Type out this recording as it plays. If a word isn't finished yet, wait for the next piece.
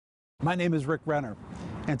My name is Rick Renner,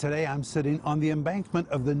 and today I'm sitting on the embankment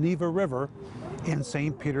of the Neva River in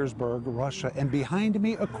St. Petersburg, Russia. And behind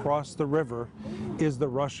me across the river is the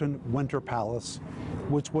Russian Winter Palace,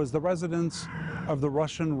 which was the residence of the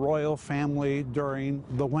Russian royal family during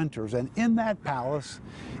the winters. And in that palace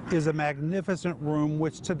is a magnificent room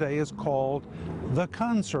which today is called the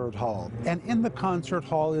concert hall. And in the concert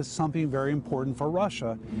hall is something very important for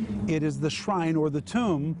Russia. It is the shrine or the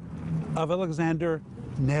tomb of Alexander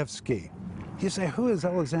Nevsky. You say, who is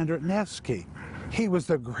Alexander Nevsky? He was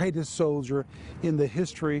the greatest soldier in the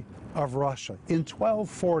history of Russia. In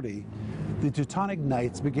 1240, the Teutonic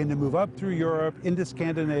Knights began to move up through Europe into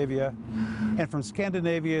Scandinavia, and from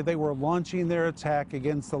Scandinavia they were launching their attack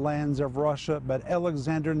against the lands of Russia, but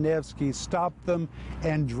Alexander Nevsky stopped them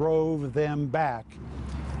and drove them back.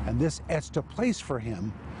 And this etched a place for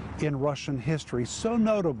him in Russian history, so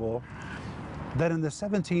notable that in the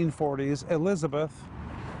 1740s, Elizabeth,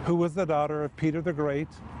 who was the daughter of Peter the Great,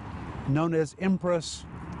 known as Empress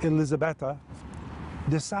Elisabetta,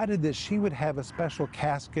 decided that she would have a special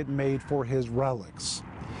casket made for his relics.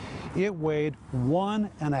 It weighed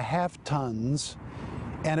 1.5 tons,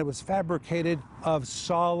 and it was fabricated of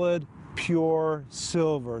solid, pure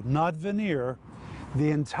silver, not veneer. The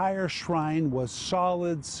entire shrine was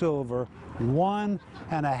solid silver,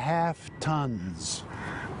 1.5 tons.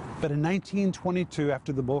 But in 1922,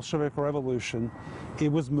 after the Bolshevik Revolution,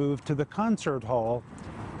 it was moved to the concert hall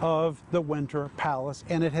of the Winter Palace,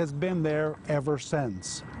 and it has been there ever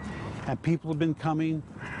since. And people have been coming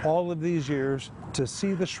all of these years to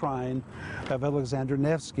see the shrine of Alexander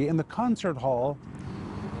Nevsky. And the concert hall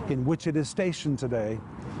in which it is stationed today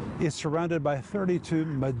is surrounded by 32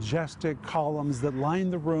 majestic columns that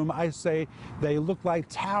line the room. I say they look like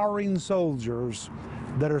towering soldiers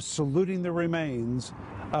that are saluting the remains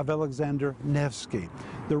of Alexander Nevsky.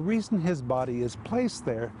 The reason his body is placed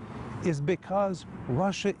there is because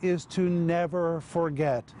Russia is to never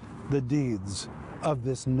forget the deeds of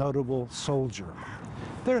this notable soldier.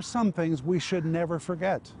 There are some things we should never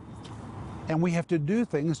forget, and we have to do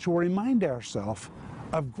things to remind ourselves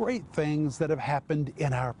of great things that have happened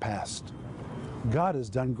in our past. God has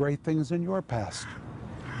done great things in your past.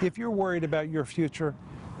 If you're worried about your future,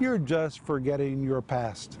 you're just forgetting your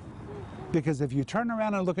past. Because if you turn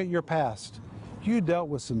around and look at your past, you dealt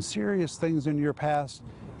with some serious things in your past.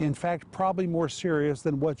 In fact, probably more serious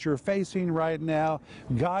than what you're facing right now.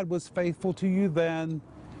 God was faithful to you then.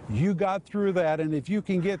 You got through that, and if you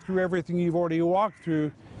can get through everything you've already walked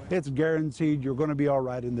through, it's guaranteed you're going to be all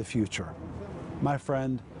right in the future. My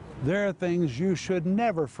friend, there are things you should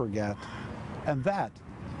never forget, and that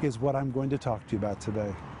is what I'm going to talk to you about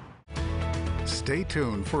today. Stay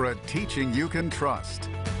tuned for a teaching you can trust,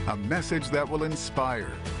 a message that will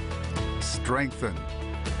inspire, strengthen,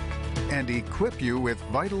 and equip you with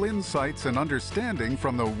vital insights and understanding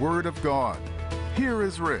from the Word of God. Here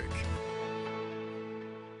is Rick.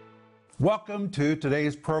 Welcome to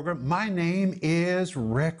today's program. My name is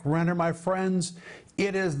Rick Renner. My friends,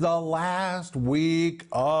 it is the last week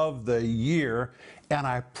of the year, and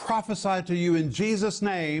I prophesy to you in Jesus'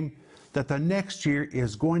 name that the next year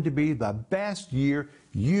is going to be the best year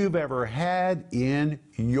you've ever had in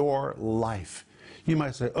your life. You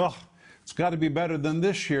might say, oh, it's got to be better than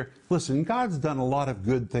this year. Listen, God's done a lot of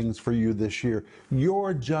good things for you this year.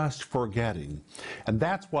 You're just forgetting. And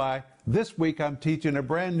that's why this week I'm teaching a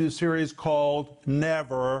brand new series called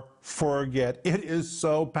Never Forget. It is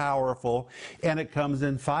so powerful, and it comes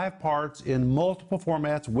in 5 parts in multiple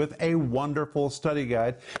formats with a wonderful study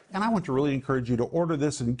guide. And I want to really encourage you to order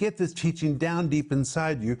this and get this teaching down deep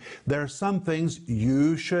inside you. There are some things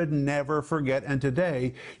you should never forget, and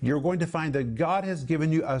today you're going to find that God has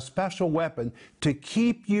given you a special weapon to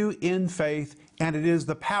keep you in faith, and it is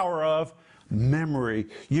the power of memory.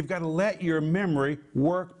 You've got to let your memory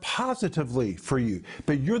work positively for you,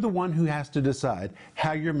 but you're the one who has to decide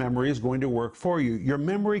how your memory is going to work for you. Your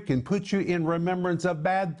memory can put you in remembrance of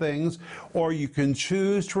bad things, or you can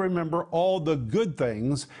choose to remember all the good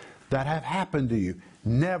things that have happened to you.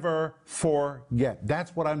 Never forget.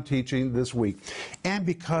 That's what I'm teaching this week. And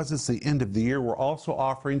because it's the end of the year, we're also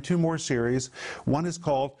offering 2 more series. One is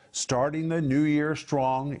called Starting the New Year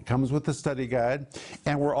Strong. It comes with the study guide.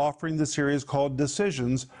 And we're offering the series called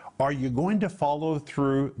Decisions. Are you going to follow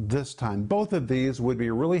through this time? Both of these would be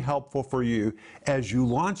really helpful for you as you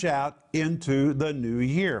launch out into the new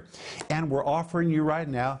year. And we're offering you right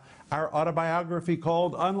now our autobiography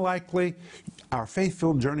called Unlikely, our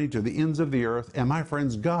faith-filled journey to the ends of the earth. And my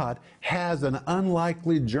friends, God has an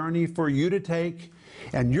unlikely journey for you to take,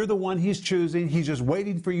 and you're the one He's choosing. He's just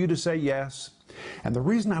waiting for you to say yes. And the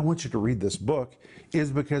reason I want you to read this book is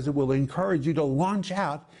because it will encourage you to launch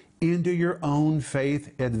out into your own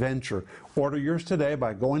faith adventure. Order yours today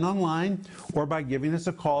by going online or by giving us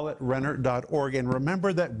a call at renner.org. And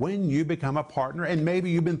remember that when you become a partner, and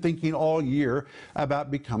maybe you've been thinking all year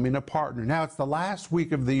about becoming a partner, now it's the last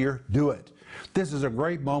week of the year, do it. This is a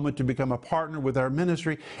great moment to become a partner with our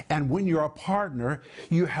ministry. And when you're a partner,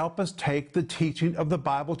 you help us take the teaching of the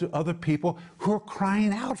Bible to other people who are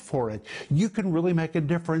crying out for it. You can really make a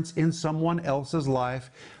difference in someone else's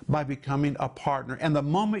life by becoming a partner. And the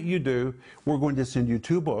moment you do, we're going to send you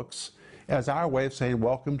 2 books as our way of saying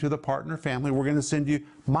welcome to the partner family. We're going to send you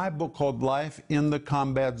my book called Life in the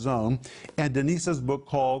Combat Zone and Denise's book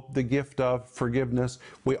called The Gift of Forgiveness.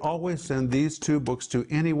 We always send these 2 books to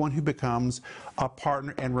anyone who becomes a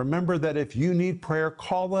partner. And remember that if you need prayer,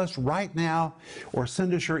 call us right now or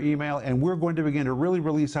send us your email, and we're going to begin to really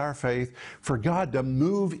release our faith for God to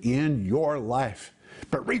move in your life.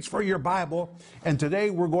 But reach for your Bible, and today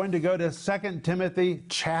we're going to go to 2 Timothy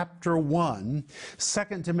chapter 1.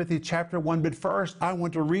 2 Timothy chapter 1, but first I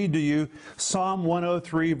want to read to you Psalm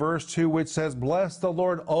 103 verse 2, which says, "Bless the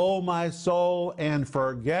Lord, O my soul, and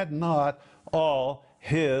forget not all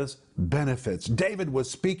His benefits." David was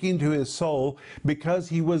speaking to his soul because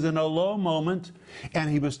he was in a low moment and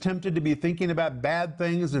he was tempted to be thinking about bad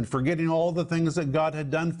things and forgetting all the things that God had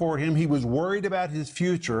done for him. He was worried about his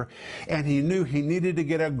future and he knew he needed to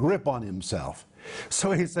get a grip on himself.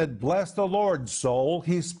 So he said, "Bless the Lord, soul."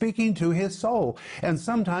 He's speaking to his soul. And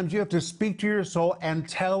sometimes you have to speak to your soul and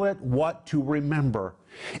tell it what to remember.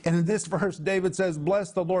 And in this verse, David says,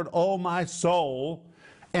 "Bless the Lord, O my soul,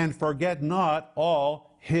 and forget not all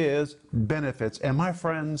His benefits." And my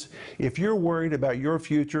friends, if you're worried about your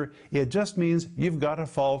future, it just means you've got a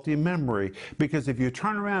faulty memory. Because if you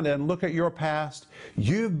turn around and look at your past,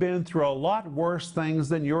 you've been through a lot worse things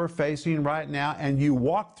than you're facing right now, and you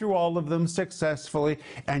walked through all of them successfully,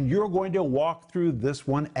 and you're going to walk through this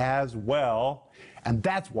one as well. And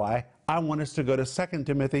that's why I want us to go to 2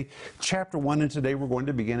 Timothy chapter 1, and today we're going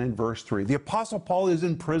to begin in verse 3. The Apostle Paul is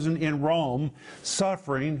in prison in Rome,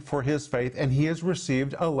 suffering for his faith, and he has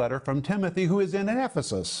received a letter from Timothy, who is in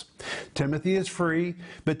Ephesus. Timothy is free,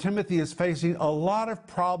 but Timothy is facing a lot of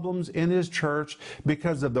problems in his church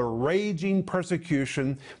because of the raging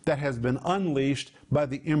persecution that has been unleashed by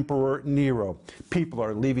the Emperor Nero. People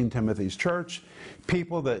are leaving Timothy's church.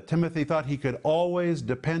 People that Timothy thought he could always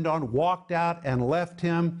depend on walked out and left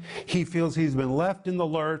him. He feels he's been left in the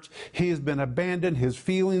lurch. He has been abandoned. His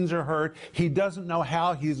feelings are hurt. He doesn't know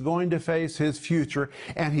how he's going to face his future.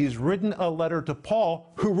 And he's written a letter to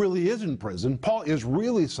Paul, who really is in prison. Paul is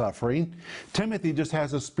really suffering. Timothy just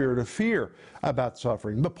has a spirit of fear about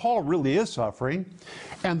suffering. But Paul really is suffering.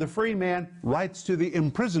 And the free man writes to the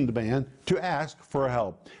imprisoned man to ask for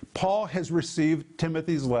help. Paul has received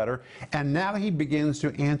Timothy's letter, and now he begins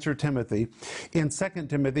to answer Timothy in 2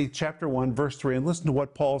 Timothy chapter 1, verse 3. And listen to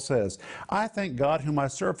what Paul says. "I thank God, whom I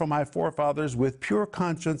serve from my forefathers with pure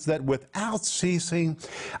conscience, that without ceasing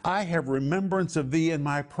I have remembrance of thee in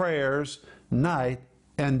my prayers night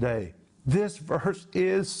and day." This verse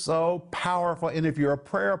is so powerful, and if you're a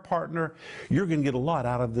prayer partner, you're going to get a lot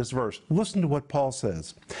out of this verse. Listen to what Paul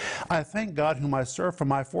says. "I thank God, whom I serve from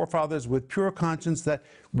my forefathers with pure conscience, that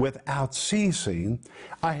without ceasing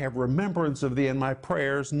I have remembrance of thee in my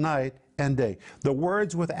prayers night and day." The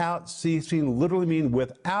words "without ceasing" literally mean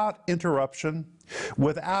without interruption,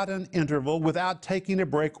 without an interval, without taking a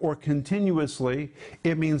break, or continuously.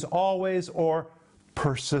 It means always or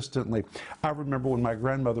persistently. I remember when my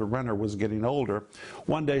grandmother Renner was getting older,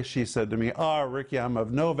 one day she said to me, "Oh, Ricky, I'm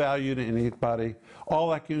of no value to anybody. All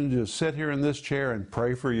I can do is sit here in this chair and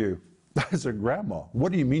pray for you." I said, "Grandma,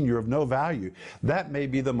 what do you mean you're of no value?" That may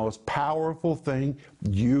be the most powerful thing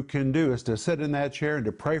you can do, is to sit in that chair and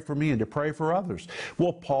to pray for me and to pray for others.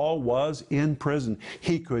 Well, Paul was in prison.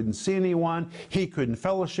 He couldn't see anyone. He couldn't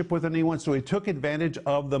fellowship with anyone, so he took advantage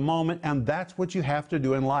of the moment, and that's what you have to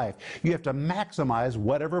do in life. You have to maximize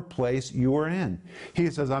whatever place you are in. He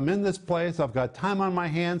says, "I'm in this place. I've got time on my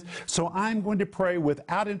hands, so I'm going to pray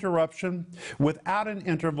without interruption, without an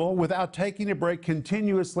interval, without taking a break,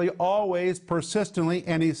 continuously, always, persistently."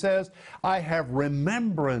 And he says, "I have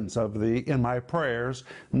remembrance of thee in my prayers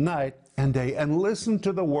night and day." And listen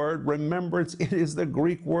to the word remembrance. It is the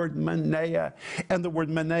Greek word meneia. And the word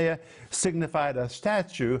meneia signified a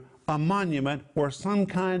statue, a monument, or some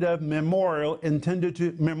kind of memorial intended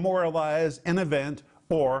to memorialize an event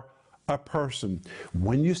or a person.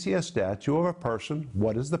 When you see a statue of a person,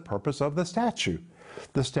 what is the purpose of the statue?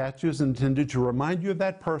 The statue is intended to remind you of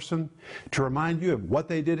that person, to remind you of what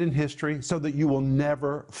they did in history, so that you will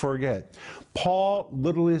never forget. Paul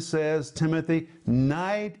literally says, Timothy,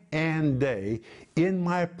 night and day, in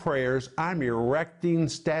my prayers, I'm erecting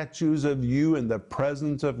statues of you in the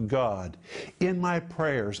presence of God. In my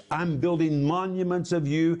prayers, I'm building monuments of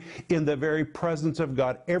you in the very presence of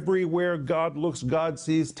God. Everywhere God looks, God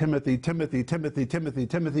sees Timothy, Timothy, Timothy, Timothy,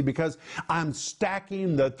 Timothy, because I'm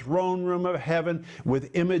stacking the throne room of heaven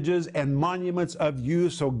with images and monuments of you,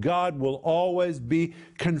 so God will always be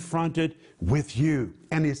confronted with you.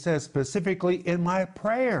 And he says specifically, in my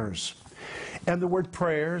prayers. And the word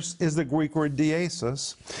prayers is the Greek word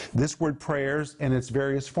diesis. This word prayers and its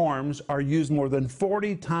various forms are used more than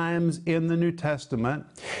 40 times in the New Testament,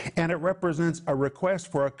 and it represents a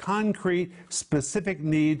request for a concrete, specific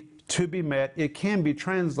need to be met. It can be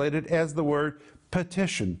translated as the word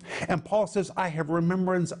petition. And Paul says, I have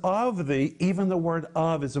remembrance of thee. Even the word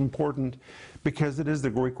of is important because it is the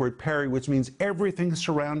Greek word peri, which means everything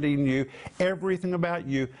surrounding you, everything about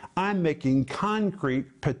you. I'm making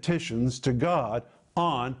concrete petitions to God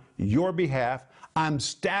on your behalf. I'm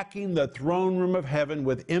stacking the throne room of heaven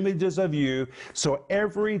with images of you, so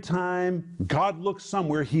every time God looks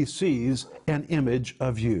somewhere, he sees an image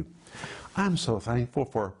of you. I'm so thankful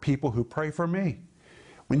for people who pray for me.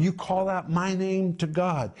 When you call out my name to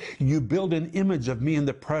God, you build an image of me in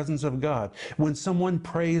the presence of God. When someone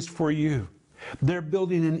prays for you, they're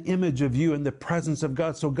building an image of you in the presence of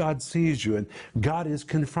God, so God sees you and God is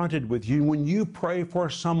confronted with you. When you pray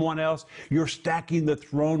for someone else, you're stacking the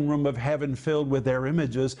throne room of heaven filled with their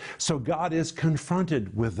images, so God is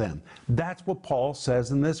confronted with them. That's what Paul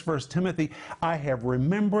says in this verse. Timothy, I have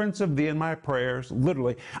remembrance of thee in my prayers.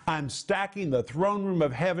 Literally, I'm stacking the throne room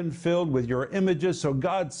of heaven filled with your images, so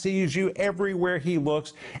God sees you everywhere he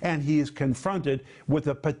looks, and he is confronted with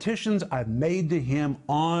the petitions I've made to him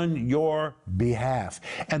on your behalf.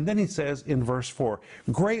 And then he says in verse 4,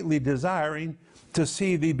 greatly desiring to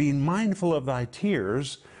see thee, being mindful of thy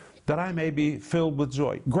tears, that I may be filled with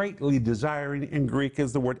joy. Greatly desiring in Greek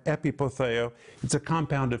is the word epipotheo. It's a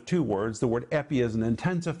compound of two words. The word epi is an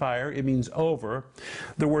intensifier. It means over.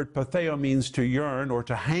 The word potheo means to yearn or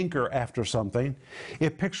to hanker after something.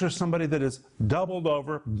 It pictures somebody that is doubled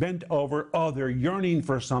over, bent over. Oh, they're yearning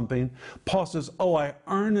for something. Paul says, oh, I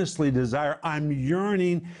earnestly desire. I'm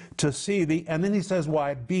yearning to see thee. And then he says,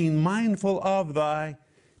 why? Being mindful of thy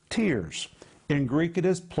tears. In Greek it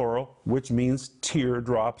is plural, which means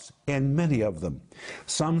teardrops, and many of them.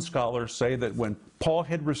 Some scholars say that when Paul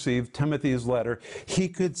had received Timothy's letter, he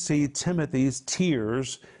could see Timothy's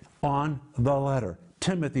tears on the letter.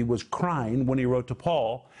 Timothy was crying when he wrote to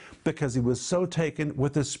Paul because he was so taken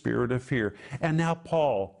with the spirit of fear. And now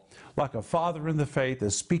Paul, like a father in the faith,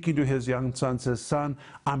 is speaking to his young son, says, son,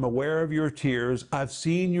 I'm aware of your tears. I've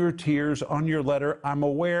seen your tears on your letter. I'm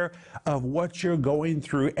aware of what you're going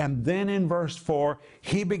through. And then in verse 4,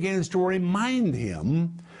 he begins to remind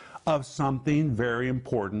him of something very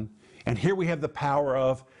important. And here we have the power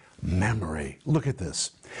of memory. Look at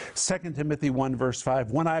this. 2 Timothy 1 verse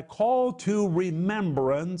 5, when I call to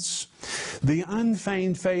remembrance the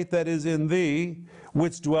unfeigned faith that is in thee,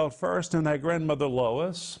 which dwelt first in thy grandmother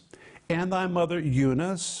Lois, and thy mother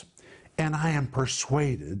Eunice, and I am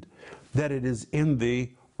persuaded that it is in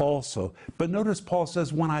thee also. But notice Paul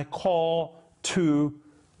says, when I call to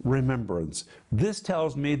remembrance. This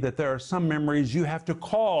tells me that there are some memories you have to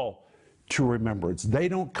call to remembrance. They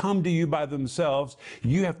don't come to you by themselves.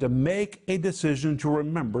 You have to make a decision to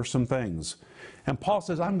remember some things. And Paul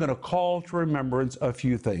says, I'm going to call to remembrance a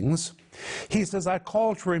few things. He says, I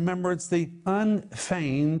call to remembrance the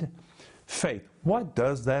unfeigned faith. What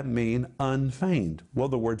does that mean, unfeigned? Well,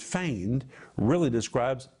 the word feigned really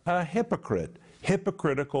describes a hypocrite.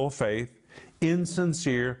 Hypocritical faith,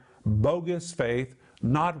 insincere, bogus faith,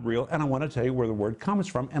 not real. And I want to tell you where the word comes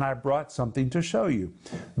from, and I brought something to show you.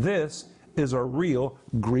 This is a real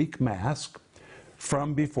Greek mask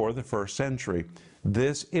from before the 1st century.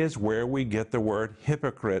 This is where we get the word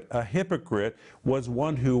hypocrite. A hypocrite was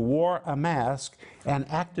one who wore a mask and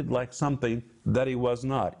acted like something that he was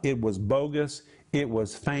not. It was bogus, it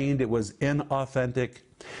was feigned, it was inauthentic.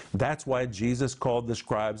 That's why Jesus called the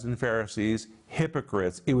scribes and Pharisees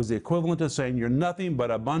hypocrites. It was the equivalent to saying you're nothing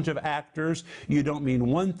but a bunch of actors. You don't mean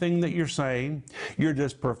one thing that you're saying. You're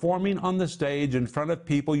just performing on the stage in front of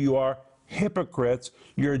people. You are hypocrites.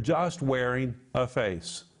 You're just wearing a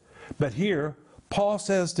face. But here, Paul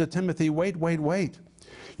says to Timothy, wait.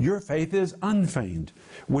 Your faith is unfeigned,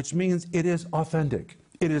 which means it is authentic.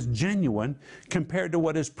 It is genuine compared to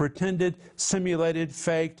what is pretended, simulated,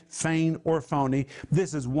 faked, feigned, or phony.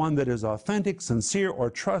 This is one that is authentic, sincere,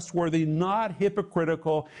 or trustworthy, not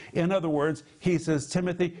hypocritical. In other words, he says,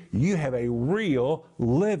 Timothy, you have a real,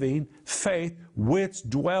 living faith which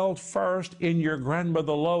dwelled first in your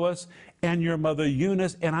grandmother Lois and your mother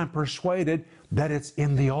Eunice, and I'm persuaded that it's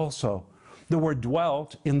in thee also. The word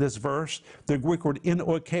dwelt in this verse, the Greek word in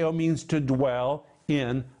oikeo, means to dwell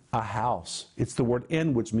in a house. It's the word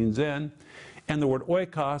in, which means in, and the word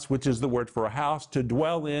oikos, which is the word for a house, to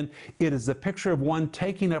dwell in. It is a picture of one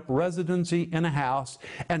taking up residency in a house.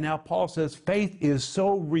 And now Paul says faith is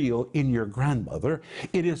so real in your grandmother,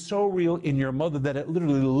 it is so real in your mother that it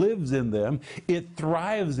literally lives in them, it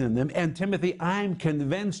thrives in them. And Timothy, I'm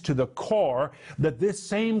convinced to the core that this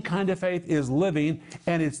same kind of faith is living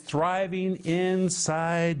and it's thriving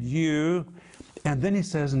inside you. And then he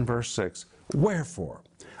says in verse 6, wherefore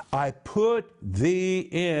I put thee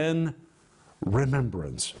in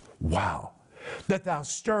remembrance. Wow. That thou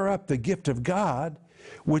stir up the gift of God,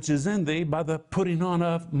 which is in thee by the putting on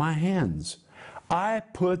of my hands. I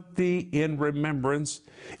put thee in remembrance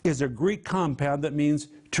is a Greek compound that means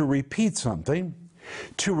to repeat something,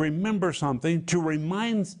 to remember something, to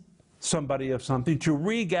remind somebody of something, to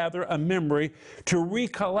regather a memory, to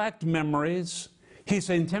recollect memories. He's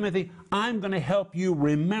saying, Timothy, I'm going to help you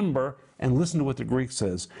remember. And listen to what the Greek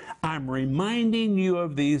says. I'm reminding you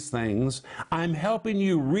of these things. I'm helping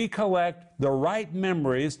you recollect the right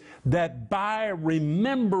memories that by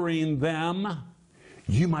remembering them,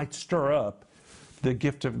 you might stir up the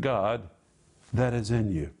gift of God that is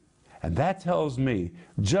in you. And that tells me,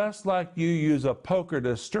 just like you use a poker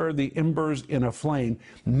to stir the embers in a flame,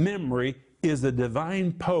 memory is the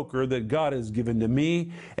divine poker that God has given to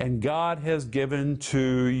me and God has given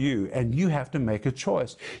to you. And you have to make a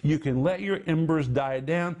choice. You can let your embers die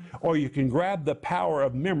down, or you can grab the power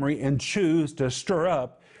of memory and choose to stir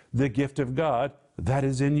up the gift of God that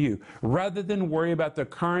is in you. Rather than worry about the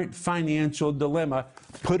current financial dilemma,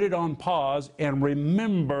 put it on pause and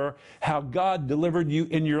remember how God delivered you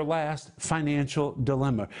in your last financial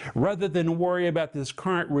dilemma. Rather than worry about this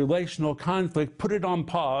current relational conflict, put it on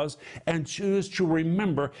pause and choose to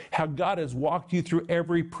remember how God has walked you through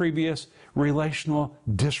every previous relational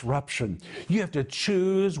disruption. You have to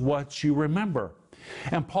choose what you remember.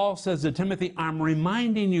 And Paul says to Timothy, I'm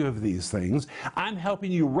reminding you of these things. I'm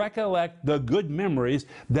helping you recollect the good memories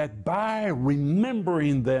that by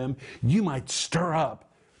remembering them, you might stir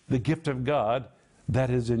up the gift of God that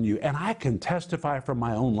is in you. And I can testify from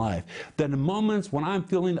my own life that in moments when I'm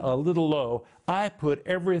feeling a little low, I put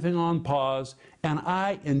everything on pause and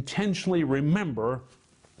I intentionally remember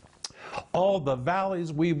all the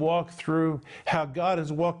valleys we walked through, how God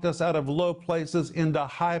has walked us out of low places into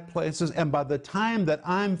high places. And by the time that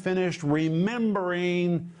I'm finished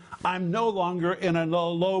remembering, I'm no longer in a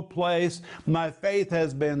low place. My faith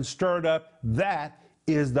has been stirred up. That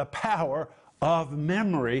is the power of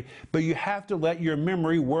memory. But you have to let your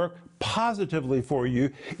memory work positively for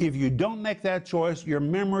you. If you don't make that choice, your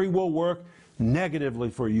memory will work negatively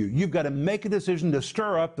for you. You've got to make a decision to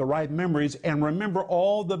stir up the right memories and remember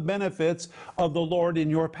all the benefits of the Lord in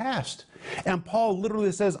your past. And Paul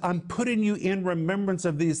literally says, I'm putting you in remembrance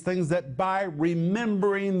of these things that by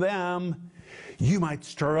remembering them, you might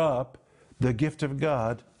stir up the gift of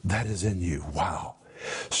God that is in you. Wow.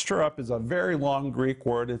 Stir up is a very long Greek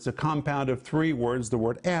word. It's a compound of three words, the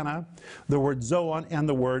word anna, the word zoon, and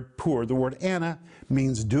the word pour. The word anna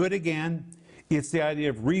means do it again. It's the idea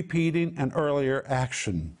of repeating an earlier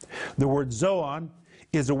action. The word zoon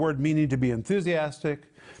is a word meaning to be enthusiastic,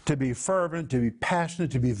 to be fervent, to be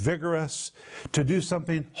passionate, to be vigorous, to do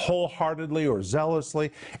something wholeheartedly or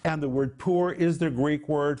zealously. And the word pour is the Greek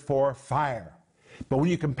word for fire. But when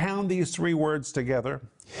you compound these three words together,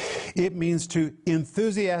 it means to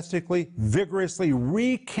enthusiastically, vigorously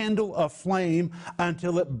rekindle a flame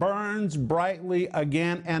until it burns brightly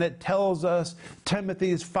again. And it tells us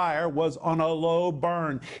Timothy's fire was on a low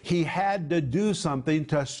burn. He had to do something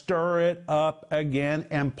to stir it up again.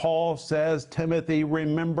 And Paul says, Timothy,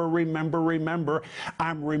 remember, remember, remember.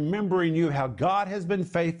 I'm remembering you how God has been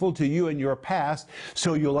faithful to you in your past,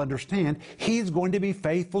 so you'll understand He's going to be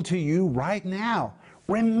faithful to you right now.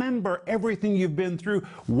 Remember everything you've been through.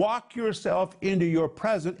 Walk yourself into your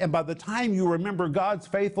present, and by the time you remember God's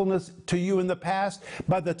faithfulness to you in the past,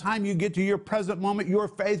 by the time you get to your present moment, your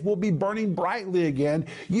faith will be burning brightly again.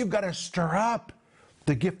 You've got to stir up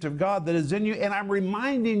the gift of God that is in you, and I'm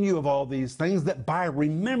reminding you of all these things that by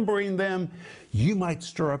remembering them, you might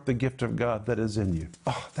stir up the gift of God that is in you.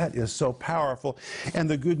 Oh, that is so powerful. And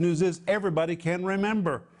the good news is everybody can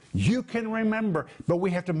remember. You can remember, but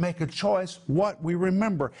we have to make a choice what we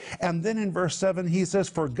remember. And then in verse 7, he says,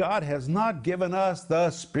 for God has not given us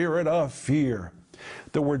the spirit of fear.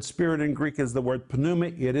 The word spirit in Greek is the word pneuma.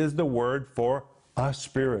 It is the word for a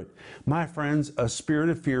spirit. My friends, a spirit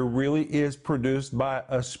of fear really is produced by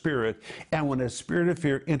a spirit. And when a spirit of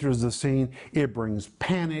fear enters the scene, it brings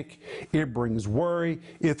panic, it brings worry,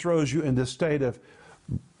 it throws you into a state of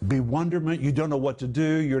bewilderment. You don't know what to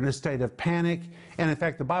do. You're in a state of panic. And in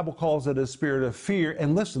fact, the Bible calls it a spirit of fear.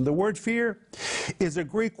 And listen, the word fear is a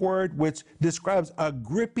Greek word which describes a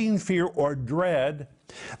gripping fear or dread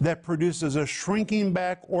that produces a shrinking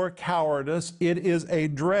back or cowardice. It is a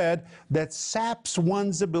dread that saps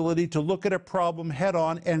one's ability to look at a problem head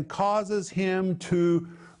on and causes him to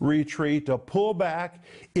retreat, to pull back.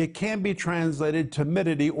 It can be translated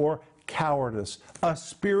timidity or cowardice. A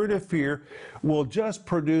spirit of fear will just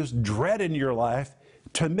produce dread in your life,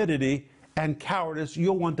 timidity, and cowardice.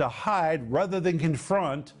 You'll want to hide rather than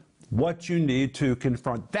confront what you need to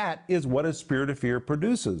confront. That is what a spirit of fear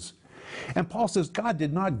produces. And Paul says, God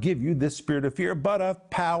did not give you this spirit of fear, but of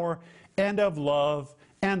power and of love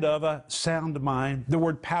and of a sound mind. The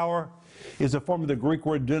word power is a form of the Greek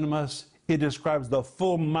word dunamis. It describes the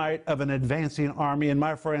full might of an advancing army. And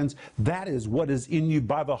my friends, that is what is in you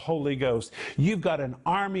by the Holy Ghost. You've got an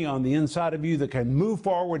army on the inside of you that can move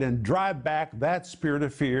forward and drive back that spirit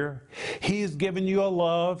of fear. He's given you a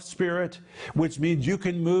love spirit, which means you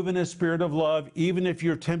can move in a spirit of love, even if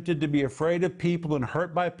you're tempted to be afraid of people and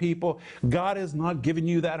hurt by people. God has not given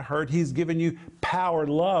you that hurt. He's given you power,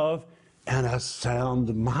 love, and a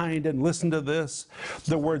sound mind. And listen to this.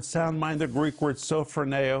 The word sound mind, the Greek word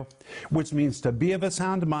sophroneo, which means to be of a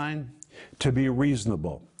sound mind, to be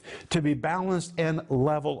reasonable, to be balanced and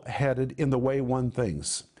level-headed in the way one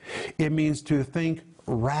thinks. It means to think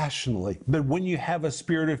rationally. But when you have a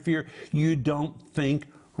spirit of fear, you don't think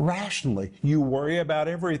rationally. You worry about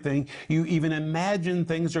everything. You even imagine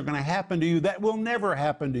things are going to happen to you that will never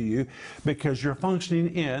happen to you because you're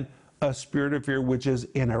functioning in a spirit of fear, which is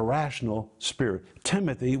an irrational spirit.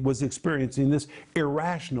 Timothy was experiencing this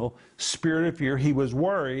irrational spirit of fear. He was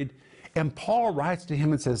worried. And Paul writes to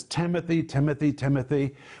him and says, Timothy, Timothy,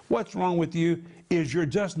 Timothy, what's wrong with you is you're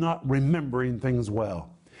just not remembering things well.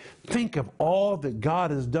 Think of all that God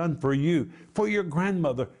has done for you, for your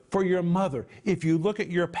grandmother, for your mother. If you look at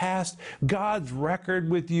your past, God's record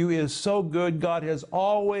with you is so good. God has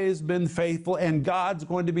always been faithful, and God's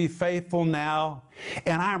going to be faithful now.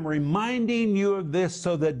 And I'm reminding you of this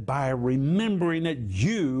so that by remembering it,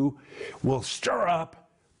 you will stir up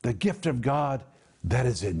the gift of God that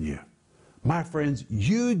is in you. My friends,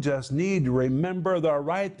 you just need to remember the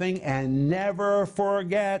right thing and never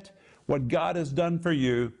forget what God has done for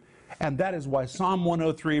you. And that is why Psalm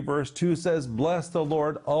 103 verse 2 says, bless the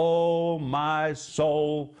Lord, oh my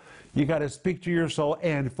soul. You got to speak to your soul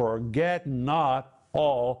and forget not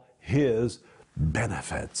all his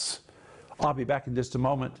benefits. I'll be back in just a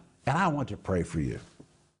moment, and I want to pray for you.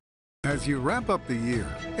 As you wrap up the year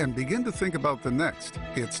and begin to think about the next,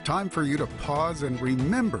 it's time for you to pause and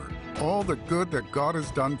remember all the good that God has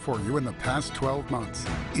done for you in the past 12 months.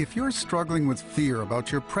 If you're struggling with fear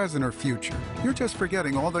about your present or future, you're just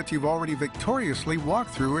forgetting all that you've already victoriously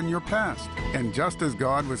walked through in your past. And just as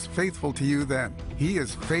God was faithful to you then, He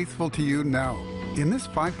is faithful to you now. In this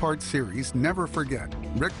 5-part series, Never Forget,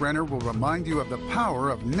 Rick Renner will remind you of the power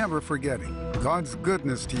of never forgetting God's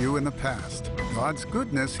goodness to you in the past, God's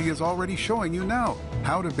goodness He is already showing you now,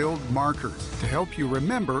 how to build markers to help you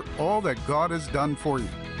remember all that God has done for you.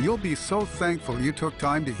 You'll be so thankful you took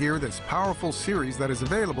time to hear this powerful series that is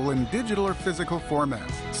available in digital or physical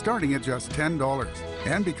formats, starting at just $10.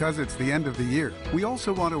 And because it's the end of the year, we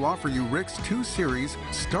also want to offer you Rick's 2 series,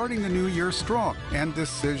 Starting the New Year Strong and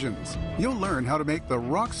Decisions. You'll learn how to make the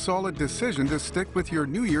rock-solid decision to stick with your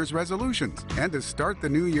New Year's resolutions and to start the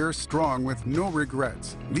new year strong with no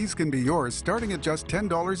regrets. These can be yours starting at just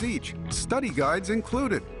 $10 each, study guides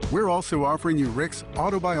included. We're also offering you Rick's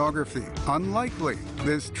autobiography, Unlikely.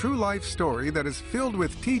 This true life story that is filled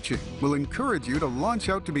with teaching will encourage you to launch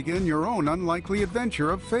out to begin your own unlikely adventure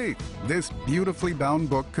of faith. This beautifully bound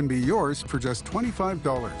book can be yours for just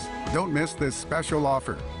 $25. Don't miss this special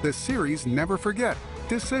offer. The series Never Forget,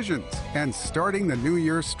 Decisions, and Starting the New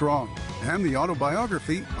Year Strong, and the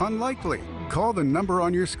autobiography Unlikely. Call the number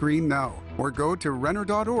on your screen now or go to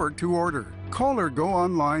Renner.org to order. Call or go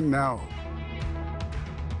online now.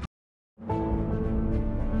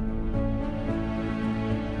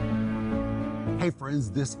 Hey friends,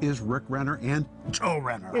 this is Rick Renner and Joe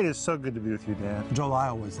Renner. It is so good to be with you, Dad. Joel, I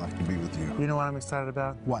always like to be with you. You know what I'm excited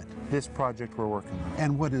about? What? This project we're working on.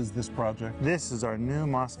 And what is this project? This is our new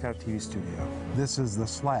Moscow TV studio. This is the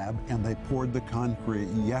slab, and they poured the concrete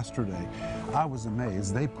yesterday. I was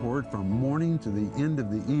amazed. They poured from morning to the end of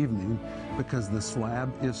the evening because the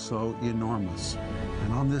slab is so enormous.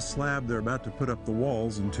 And on this slab, they're about to put up the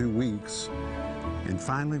walls in 2 weeks. And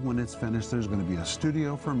finally, when it's finished, there's going to be a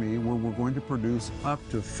studio for me where we're going to produce up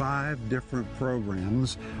to 5 different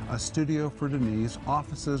programs, a studio for Denise,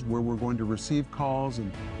 offices where we're going to receive calls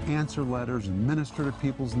and answer letters and minister to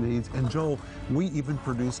people's needs. And Joel, we even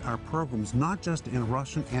produce our programs not just in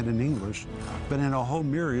Russian and in English, but in a whole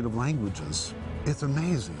myriad of languages. It's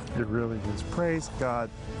amazing. It really is. Praise God.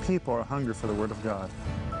 People are hungry for the Word of God.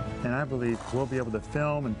 And I believe we'll be able to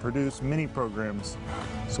film and produce many programs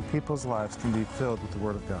so people's lives can be filled with the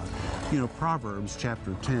Word of God. You know, Proverbs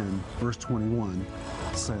chapter 10, verse 21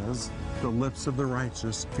 says, "The lips of the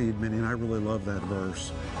righteous feed many," and I really love that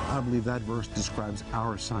verse. I believe that verse describes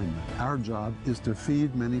our assignment. Our job is to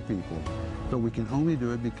feed many people, but we can only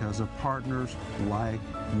do it because of partners like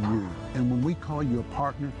you. And when we call you a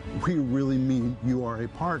partner, we really mean you are a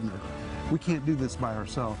partner. We can't do this by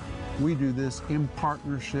ourselves. We do this in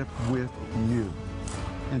partnership with you.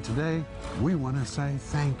 And today, we want to say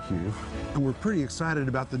thank you. And we're pretty excited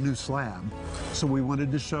about the new slab. So we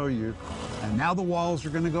wanted to show you. And now the walls are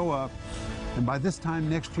going to go up. And by this time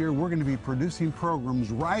next year, we're going to be producing programs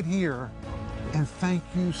right here. And thank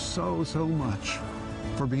you so, so much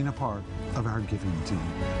for being a part of our giving team.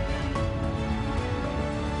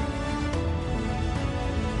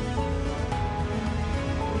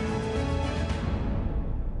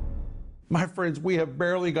 My friends, we have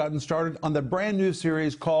barely gotten started on the brand new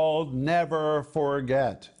series called Never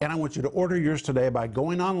Forget. And I want you to order yours today by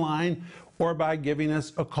going online or by giving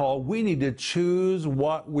us a call. We need to choose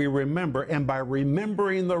what we remember. And by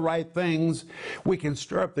remembering the right things, we can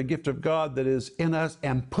stir up the gift of God that is in us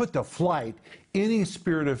and put to flight any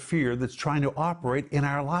spirit of fear that's trying to operate in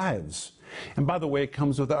our lives. And by the way, it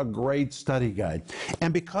comes with a great study guide.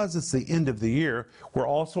 And because it's the end of the year, we're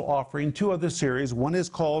also offering 2 other series. One is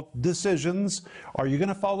called Decisions. Are you going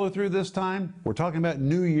to follow through this time? We're talking about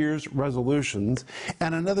New Year's resolutions.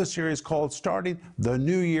 And another series called Starting the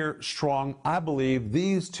New Year Strong. I believe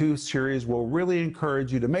these 2 series will really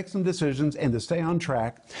encourage you to make some decisions and to stay on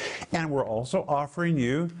track. And we're also offering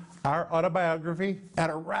you our autobiography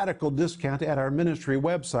at a radical discount at our ministry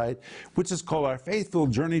website, which is called Our Faithful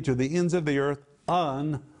Journey to the Ends of the Earth,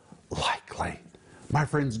 Unlikely. My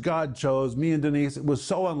friends, God chose me and Denise. It was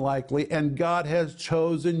so unlikely, and God has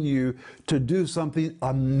chosen you to do something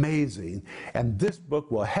amazing. And this book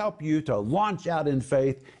will help you to launch out in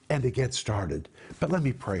faith and to get started. But let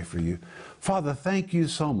me pray for you. Father, thank you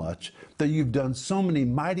so much that you've done so many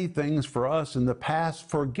mighty things for us in the past.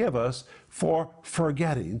 Forgive us for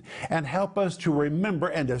forgetting, and help us to remember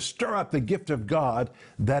and to stir up the gift of God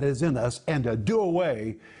that is in us and to do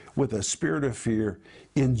away with the spirit of fear.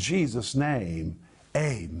 In Jesus' name,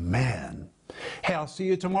 amen. Hey, I'll see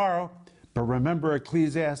you tomorrow. But remember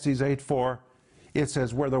Ecclesiastes 8:4. It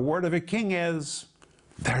says, where the word of a king is,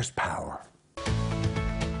 there's power.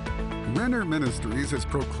 Renner Ministries is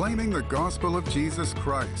proclaiming the gospel of Jesus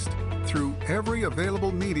Christ through every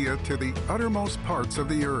available media to the uttermost parts of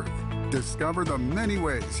the earth. Discover the many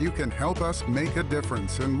ways you can help us make a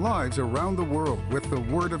difference in lives around the world with the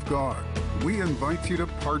Word of God. We invite you to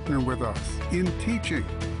partner with us in teaching,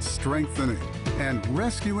 strengthening, and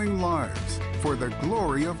rescuing lives for the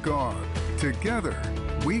glory of God. Together,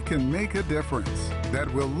 we can make a difference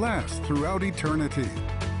that will last throughout eternity.